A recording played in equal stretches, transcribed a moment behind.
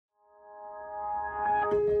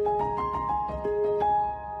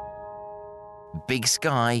big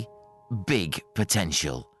sky, big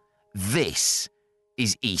potential. This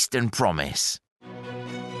is Eastern Promise.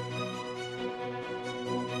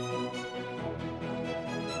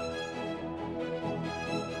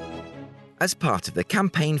 As part of the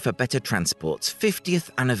Campaign for Better Transport's 50th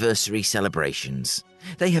anniversary celebrations,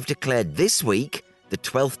 they have declared this week, the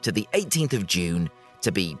 12th to the 18th of June,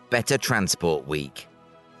 to be Better Transport Week.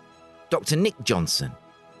 Dr. Nick Johnson,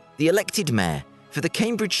 the elected mayor for the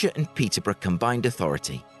Cambridgeshire and Peterborough Combined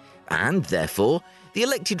Authority, and therefore the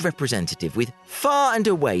elected representative with far and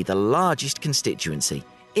away the largest constituency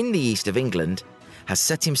in the east of England, has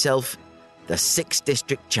set himself the 6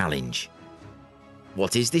 District Challenge.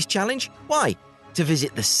 What is this challenge? Why, to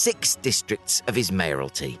visit the 6 districts of his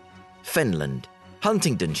mayoralty: Fenland,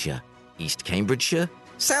 Huntingdonshire, East Cambridgeshire,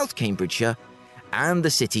 South Cambridgeshire, and the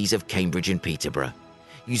cities of Cambridge and Peterborough,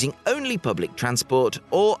 using only public transport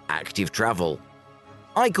or active travel.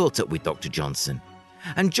 I caught up with Dr. Johnson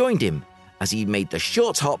and joined him as he made the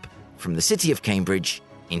short hop from the city of Cambridge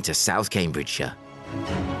into South Cambridgeshire.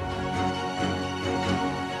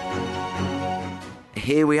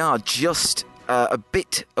 Here we are, just a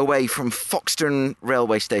bit away from Foxton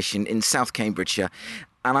railway station in South Cambridgeshire,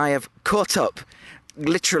 and I have caught up,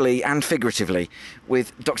 literally and figuratively,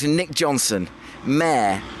 with Dr. Nick Johnson,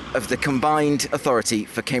 Mayor of the Combined Authority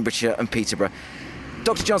for Cambridgeshire and Peterborough.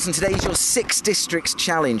 Dr. Johnson, today is your 6 Districts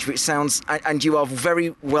Challenge, which sounds, and you are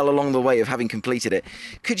very well along the way of having completed it.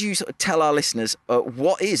 Could you sort of tell our listeners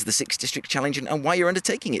what is the 6 District Challenge and why you're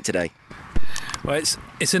undertaking it today? Well,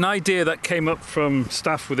 it's an idea that came up from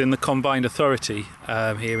staff within the Combined Authority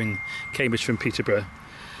here in Cambridge and Peterborough.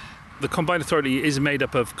 The Combined Authority is made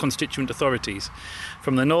up of constituent authorities.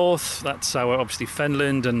 From the north, that's our obviously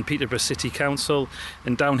Fenland and Peterborough City Council,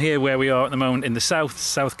 and down here where we are at the moment in the south,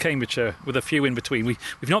 South Cambridgeshire, with a few in between.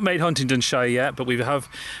 We've not made Huntingdonshire yet, but we have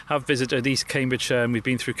visited East Cambridgeshire and we've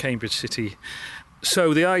been through Cambridge City.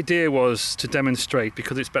 So the idea was to demonstrate,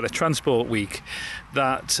 because it's Better Transport Week,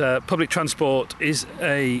 that public transport is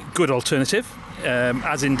a good alternative,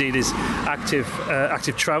 as indeed is active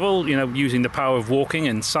travel, using the power of walking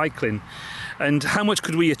and cycling. And how much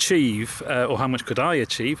could we achieve, or how much could I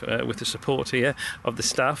achieve, with the support here of the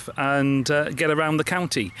staff, and get around the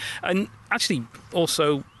county? And actually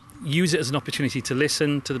also use it as an opportunity to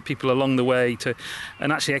listen to the people along the way,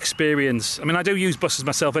 and actually experience. I mean, I do use buses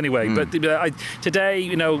myself anyway, but today,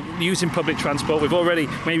 using public transport, we've already,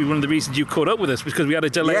 maybe one of the reasons you caught up with us was because we had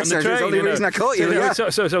a delay on the train. Yes, that's the only reason I caught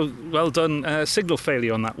you. So well done, signal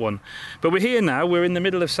failure on that one. But we're here now, we're in the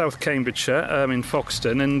middle of South Cambridgeshire, in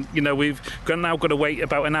Foxton, and, we've now got to wait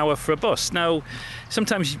about an hour for a bus. Now,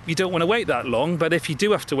 sometimes you don't want to wait that long, but if you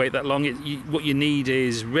do have to wait that long, what you need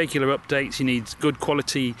is regular updates, you need good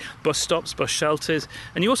quality bus stops, bus shelters,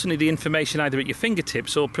 and you also need the information either at your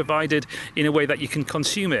fingertips or provided in a way that you can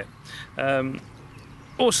consume it.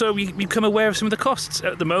 Also, you become aware of some of the costs.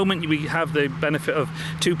 At the moment, we have the benefit of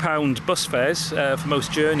 £2 bus fares for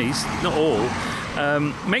most journeys, not all.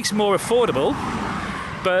 Makes it more affordable,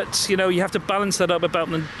 but, you have to balance that up about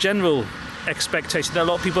the general expectation that a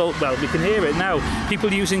lot of people, well, we can hear it now,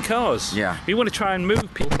 people using cars. Yeah. We want to try and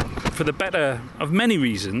move people, for the better of many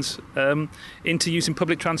reasons, into using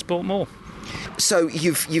public transport more. So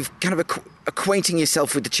you've kind of acquainting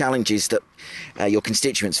yourself with the challenges that your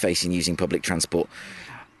constituents face in using public transport.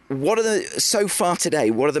 What are so far today,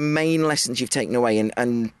 what are the main lessons you've taken away?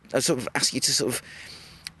 And I sort of ask you to sort of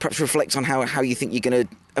perhaps reflect on how you think you're going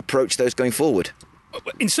to approach those going forward.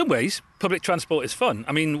 In some ways, public transport is fun.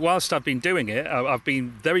 I mean, whilst I've been doing it, I've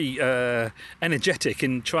been very energetic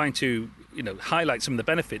in trying to, highlight some of the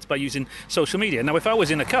benefits by using social media. Now, if I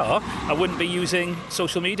was in a car, I wouldn't be using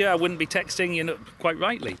social media, I wouldn't be texting, quite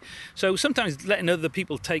rightly. So sometimes letting other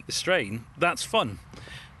people take the strain, that's fun.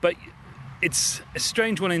 But it's a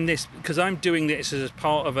strange one in this, because I'm doing this as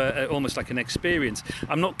part of almost like an experience.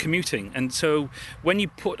 I'm not commuting, and so when you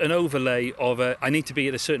put an overlay of I need to be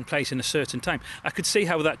at a certain place in a certain time, I could see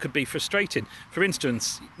how that could be frustrating. For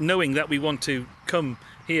instance, knowing that we want to come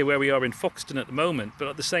here where we are in Foxton at the moment, but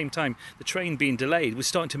at the same time the train being delayed was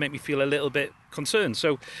starting to make me feel a little bit concerned.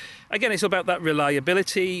 So again, it's about that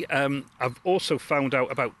reliability. I've also found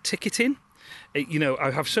out about ticketing.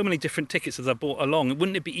 I have so many different tickets as I bought along.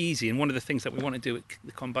 Wouldn't it be easy? And one of the things that we want to do at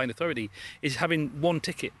the Combined Authority is having one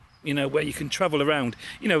ticket, where you can travel around.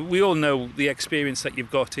 We all know the experience that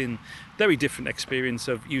you've got in very different experience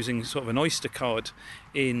of using sort of an Oyster card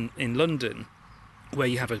in London, where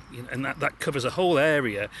you have and that covers a whole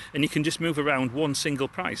area, and you can just move around one single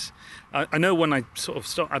price. I know when I sort of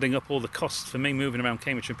start adding up all the costs for me moving around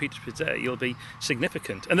Cambridge and Peterborough today, it'll be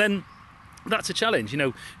significant. And then that's a challenge.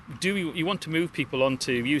 Do you want to move people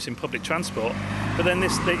onto using public transport? But then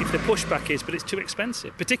if the pushback is, but it's too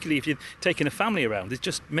expensive, particularly if you're taking a family around. It's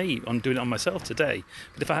just me on doing it on myself today.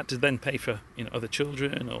 But if I had to then pay for other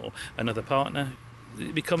children or another partner,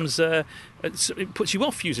 it becomes it puts you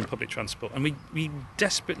off using public transport. And we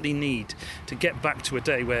desperately need to get back to a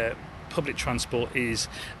day where public transport is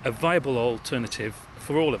a viable alternative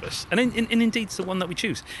for all of us, and indeed it's the one that we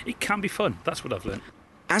choose. It can be fun. That's what I've learned.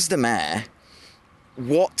 As the mayor,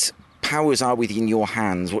 what powers are within your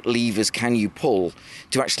hands? What levers can you pull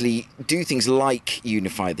to actually do things like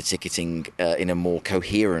unify the ticketing in a more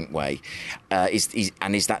coherent way? Is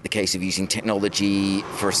that the case of using technology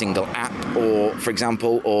for a single app, or, for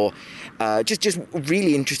example, or just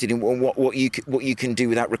really interested in what you can do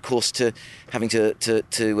without recourse to having to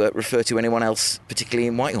refer to anyone else, particularly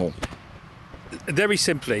in Whitehall? Very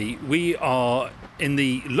simply, we are in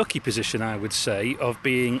the lucky position, I would say, of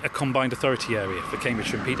being a combined authority area for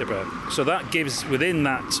Cambridge and Peterborough. So that gives, within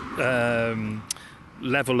that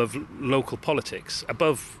level of local politics,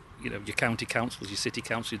 above your county councils, your city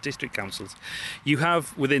councils, your district councils, you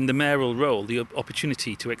have within the mayoral role the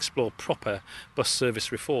opportunity to explore proper bus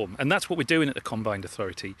service reform. And that's what we're doing at the combined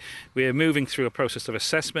authority. We're moving through a process of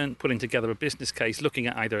assessment, putting together a business case, looking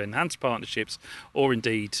at either enhanced partnerships or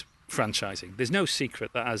indeed franchising. There's no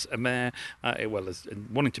secret that as a mayor, as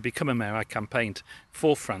wanting to become a mayor, I campaigned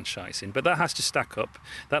for franchising, but that has to stack up.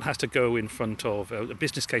 That has to go in front of a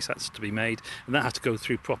business case has to be made, and that has to go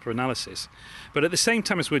through proper analysis. But at the same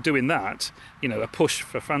time as we're doing that, a push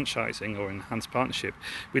for franchising or enhanced partnership,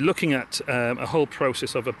 we're looking at a whole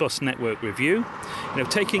process of a bus network review,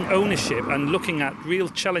 taking ownership and looking at real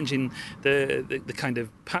challenging the kind of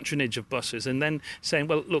patronage of buses, and then saying,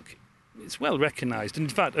 well, look, it's well recognised. In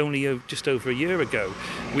fact, only just over a year ago,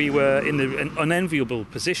 we were in an unenviable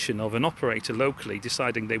position of an operator locally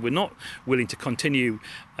deciding they were not willing to continue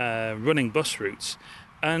running bus routes.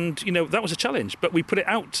 And, that was a challenge. But we put it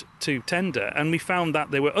out to tender, and we found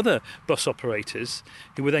that there were other bus operators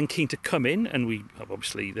who were then keen to come in, and we have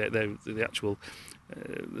obviously the actual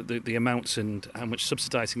the amounts and how much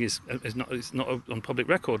subsidising is not on public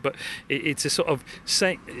record, but it's a sort of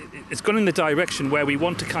it's gone in the direction where we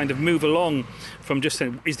want to kind of move along from just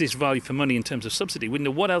saying, is this value for money in terms of subsidy? We know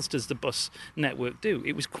what else does the bus network do?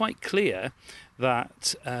 It was quite clear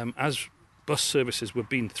that as bus services were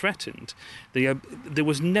being threatened, there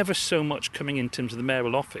was never so much coming in terms of the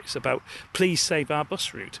mayoral office about, please save our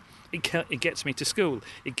bus route. It gets me to school.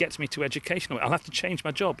 It gets me to education. I'll have to change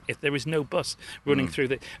my job if there is no bus running through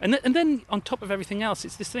the... And then on top of everything else,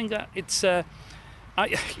 it's this thing that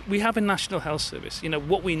we have a national health service.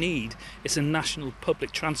 What we need is a national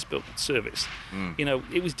public transport service.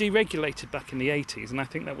 It was deregulated back in the 80s, and I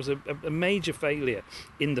think that was a major failure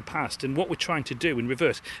in the past. And what we're trying to do in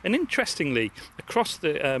reverse. And interestingly, across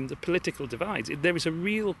the political divides, there is a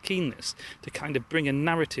real keenness to kind of bring a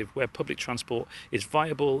narrative where public transport is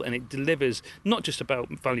viable and it delivers not just about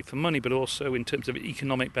value for money, but also in terms of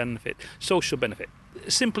economic benefit, social benefit.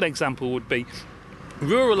 A simple example would be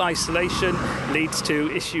rural isolation leads to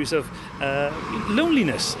issues of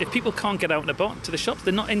loneliness. If people can't get out and about to the shops,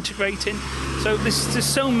 they're not integrating. So there's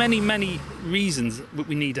so many reasons that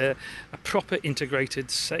we need a proper integrated,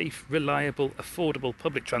 safe, reliable, affordable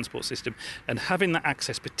public transport system, and having that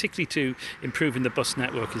access, particularly to improving the bus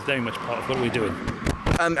network, is very much part of what we're doing.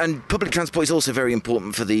 And public transport is also very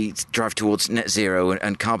important for the drive towards net zero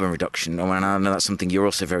and carbon reduction. And I know that's something you're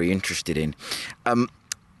also very interested in.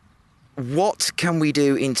 What can we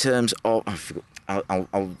do in terms of...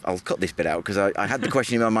 I'll cut this bit out because I had the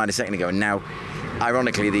question in my mind a second ago, and now,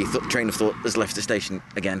 ironically, the train of thought has left the station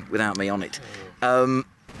again without me on it.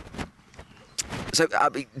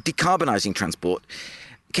 Decarbonising transport.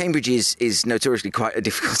 Cambridge is notoriously quite a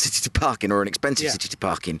difficult city to park in, or an expensive city to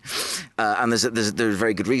park in, and there's a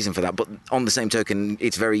very good reason for that. But on the same token,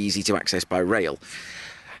 it's very easy to access by rail.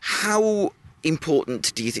 How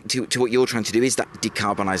important do you think to what you're trying to do is that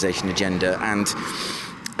decarbonisation agenda, and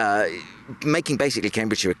making basically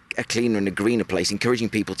Cambridge a cleaner and a greener place, encouraging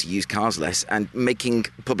people to use cars less and making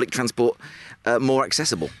public transport more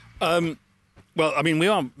accessible? Well, I mean, we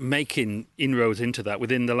are making inroads into that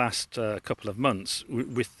within the last couple of months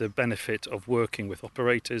with the benefit of working with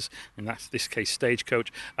operators, in this case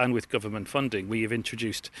Stagecoach, and with government funding. We have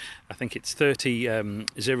introduced, I think it's 30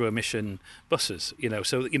 zero-emission buses,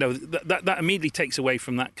 so, that immediately takes away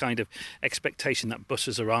from that kind of expectation that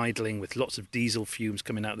buses are idling with lots of diesel fumes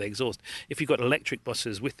coming out of the exhaust. If you've got electric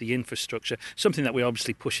buses with the infrastructure, something that we're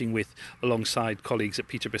obviously pushing with alongside colleagues at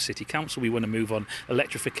Peterborough City Council, we want to move on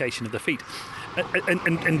electrification of the fleet.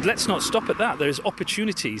 And let's not stop at that. There's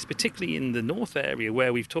opportunities, particularly in the north area,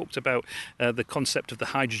 where we've talked about the concept of the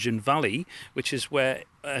hydrogen valley, which is where,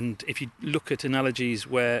 and if you look at analogies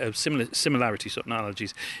where similarities of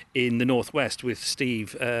analogies in the northwest with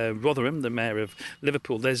Steve Rotherham, the mayor of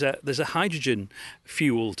Liverpool, there's a hydrogen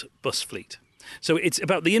fueled bus fleet. So it's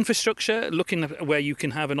about the infrastructure, looking at where you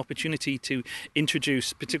can have an opportunity to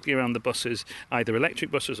introduce, particularly around the buses, either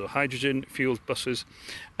electric buses or hydrogen-fueled buses.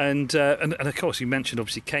 And of course, you mentioned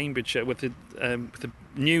obviously Cambridge with the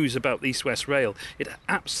news about the East West Rail. It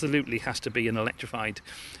absolutely has to be an electrified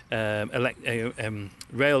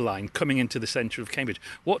rail line coming into the centre of Cambridge.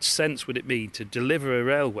 What sense would it be to deliver a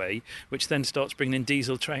railway which then starts bringing in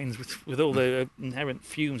diesel trains with all the inherent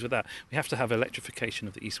fumes with that? We have to have electrification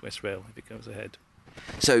of the East West Rail if it goes ahead.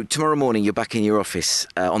 So tomorrow morning you're back in your office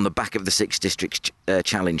on the back of the 6 Districts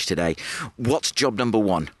Challenge today. What's job number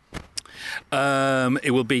 1?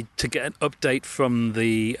 It will be to get an update from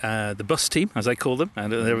the bus team, as I call them,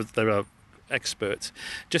 and there are experts,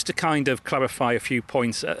 just to kind of clarify a few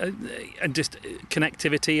points and just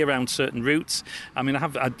connectivity around certain routes. I mean,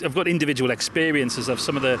 I've got individual experiences of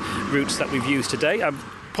some of the routes that we've used today.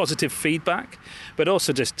 Positive feedback, but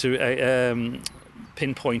also just to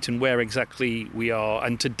pinpoint and where exactly we are,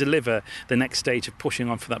 and to deliver the next stage of pushing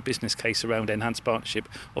on for that business case around enhanced partnership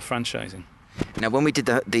or franchising. Now, when we did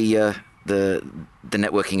the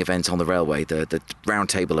networking event on the railway, the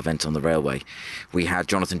roundtable event on the railway, we had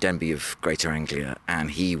Jonathan Denby of Greater Anglia, and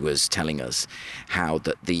he was telling us how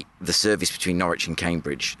that the service between Norwich and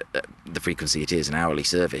Cambridge, the frequency it is, an hourly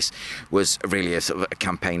service, was really a sort of a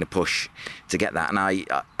campaign, a push to get that. And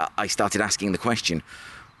I started asking the question,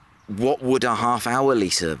 what would a half-hourly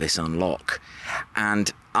service unlock?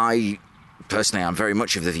 And personally, I'm very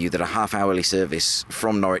much of the view that a half-hourly service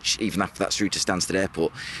from Norwich, even after that's through to Stansted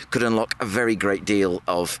Airport, could unlock a very great deal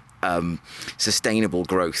of sustainable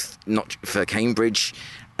growth, not for Cambridge,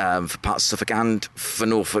 for parts of Suffolk and for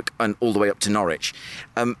Norfolk, and all the way up to Norwich.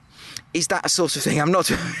 Is that a sort of thing? I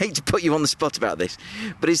hate to put you on the spot about this,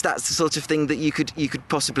 but is that the sort of thing that you could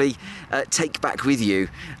possibly take back with you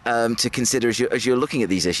to consider as you're looking at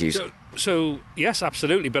these issues? So yes,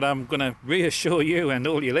 absolutely. But I'm going to reassure you and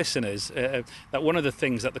all your listeners that one of the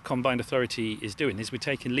things that the Combined Authority is doing is we're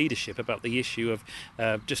taking leadership about the issue of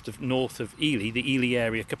just north of Ely, the Ely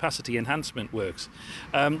area capacity enhancement works.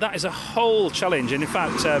 That is a whole challenge, and in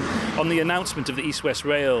fact, on the announcement of the East West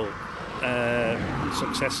Rail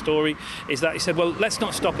success story, is that he said, well, let's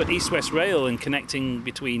not stop at East West Rail and connecting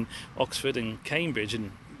between Oxford and Cambridge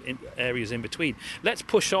and areas in between. Let's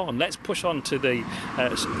push on to the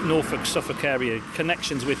Norfolk, Suffolk area,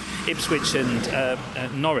 connections with Ipswich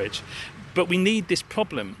and Norwich. But we need this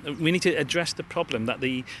problem. We need to address the problem that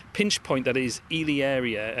the pinch point that is Ely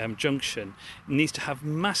area junction needs to have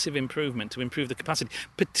massive improvement to improve the capacity,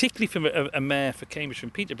 particularly for a mayor for Cambridge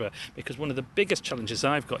and Peterborough, because one of the biggest challenges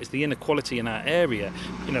I've got is the inequality in our area,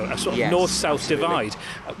 a sort of north-south divide.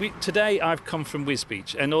 Today I've come from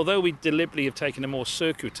Wisbech, and although we deliberately have taken a more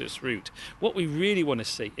circuitous route, what we really want to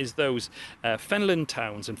see is those fenland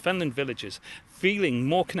towns and fenland villages feeling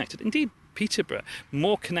more connected. Indeed, Peterborough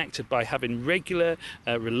more connected by having regular,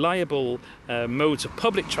 reliable modes of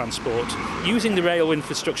public transport, using the rail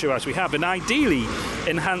infrastructure as we have, and ideally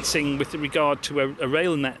enhancing with regard to a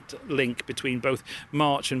rail net link between both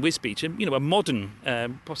March and Wisbech, and a modern,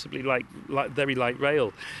 possibly like very light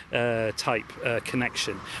rail type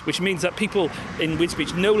connection, which means that people in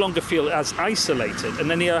Wisbech no longer feel as isolated, and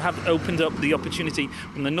then they have opened up the opportunity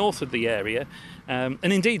from the north of the area. And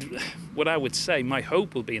indeed, what I would say, my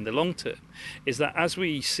hope will be in the long term, is that as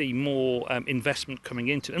we see more investment coming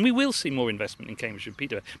into, and we will see more investment in Cambridge and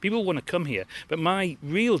Peterborough, people want to come here. But my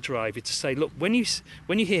real drive is to say, look, when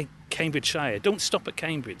you hear Cambridgeshire, don't stop at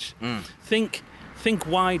Cambridge. Think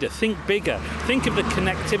wider, think bigger, think of the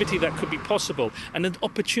connectivity that could be possible, and an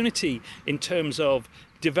opportunity in terms of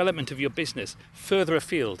development of your business further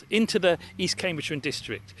afield into the East Cambridgeshire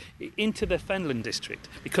district, into the Fenland district,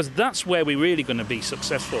 because that's where we're really going to be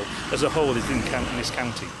successful as a whole is in this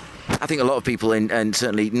county. I think a lot of people, and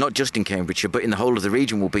certainly not just in Cambridgeshire, but in the whole of the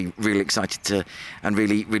region, will be really excited to and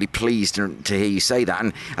really, really pleased to hear you say that.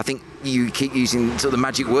 And I think you keep using sort of the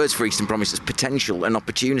magic words for Eastern Promise as potential and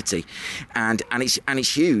opportunity, and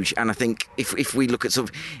it's huge. And I think if we look at sort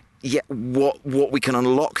of what we can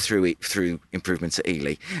unlock through improvements at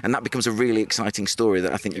Ely, and that becomes a really exciting story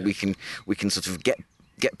that I think we can sort of get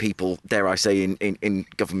people, dare I say, in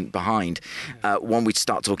government behind, when we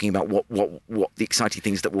start talking about what the exciting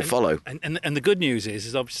things that will follow. And the good news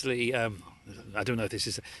is obviously I don't know if this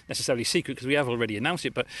is necessarily secret because we have already announced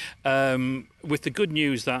it, but with the good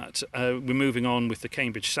news that we're moving on with the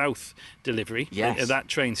Cambridge South delivery at that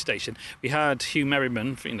train station, we had Hugh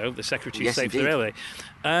Merriman, the Secretary of State for the Railway,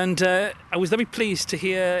 and I was very pleased to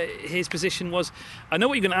hear his position was, I know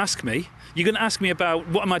what you're going to ask me. You're going to ask me about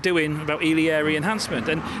what am I doing about Ely area enhancement,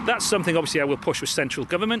 and that's something obviously I will push with central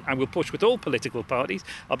government, I will push with all political parties.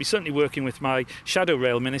 I'll be certainly working with my shadow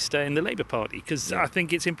rail minister in the Labour Party, because I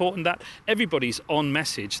think it's important that everybody's on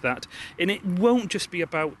message that, and it won't just be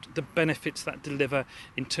about the benefits that deliver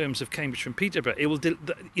in terms of Cambridge from Peterborough. It will,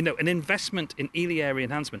 an investment in Ely area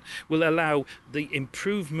enhancement will allow the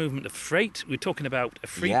improved movement of freight. We're talking about a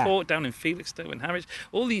Freeport down in Felixstowe and Harwich,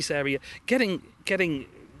 all these areas, getting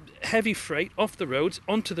heavy freight off the roads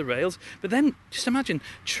onto the rails, but then just imagine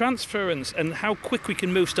transference and how quick we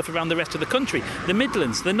can move stuff around the rest of the country, the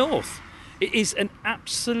Midlands, the North. It is an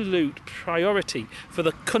absolute priority for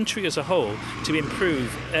the country as a whole to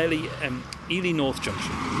improve Ely North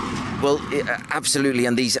Junction. Well, absolutely,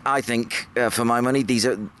 and these, I think, for my money, these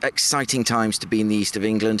are exciting times to be in the east of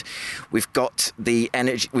England. We've got the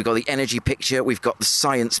energy picture, we've got the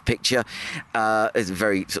science picture. It's a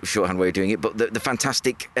very sort of shorthand way of doing it, but the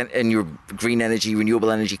fantastic and your green energy, renewable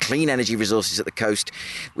energy, clean energy resources at the coast.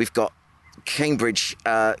 We've got Cambridge,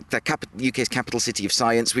 the UK's capital city of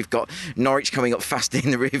science. We've got Norwich coming up fast in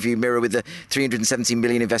the rearview mirror with the 370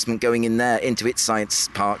 million investment going in there into its science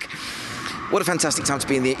park. What a fantastic time to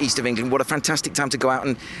be in the east of England. What a fantastic time to go out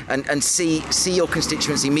and see your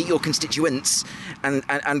constituency, meet your constituents,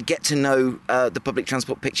 and get to know the public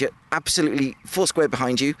transport picture. Absolutely foursquare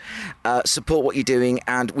behind you. Support what you're doing,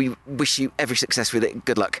 and we wish you every success with it.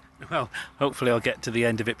 Good luck. Well, hopefully I'll get to the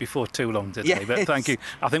end of it before too long today, but thank you.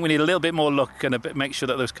 I think we need a little bit more luck and make sure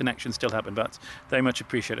that those connections still happen, but very much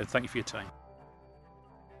appreciated. Thank you for your time.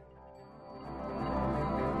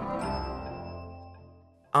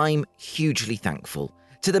 I'm hugely thankful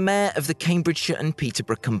to the Mayor of the Cambridgeshire and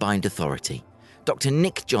Peterborough Combined Authority, Dr.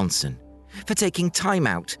 Nick Johnson, for taking time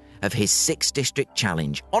out of his 6-district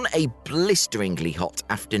challenge on a blisteringly hot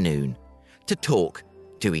afternoon to talk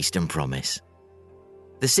to Eastern Promise.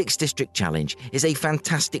 The 6-district challenge is a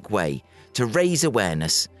fantastic way to raise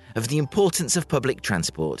awareness of the importance of public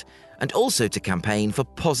transport and also to campaign for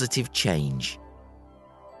positive change.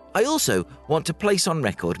 I also want to place on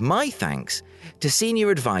record my thanks to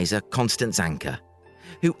Senior Advisor Constance Anker,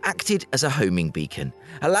 who acted as a homing beacon,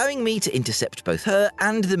 allowing me to intercept both her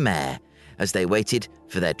and the Mayor as they waited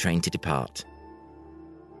for their train to depart.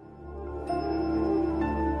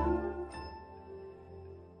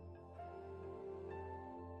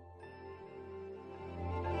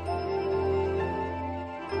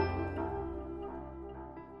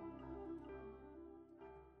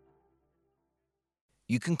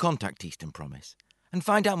 You can contact Eastern Promise and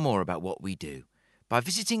find out more about what we do by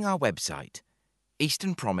visiting our website,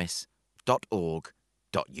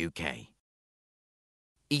 easternpromise.org.uk.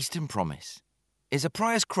 Eastern Promise is a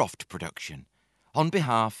Priors-Croft production on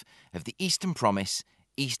behalf of the Eastern Promise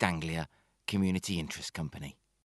East Anglia Community Interest Company.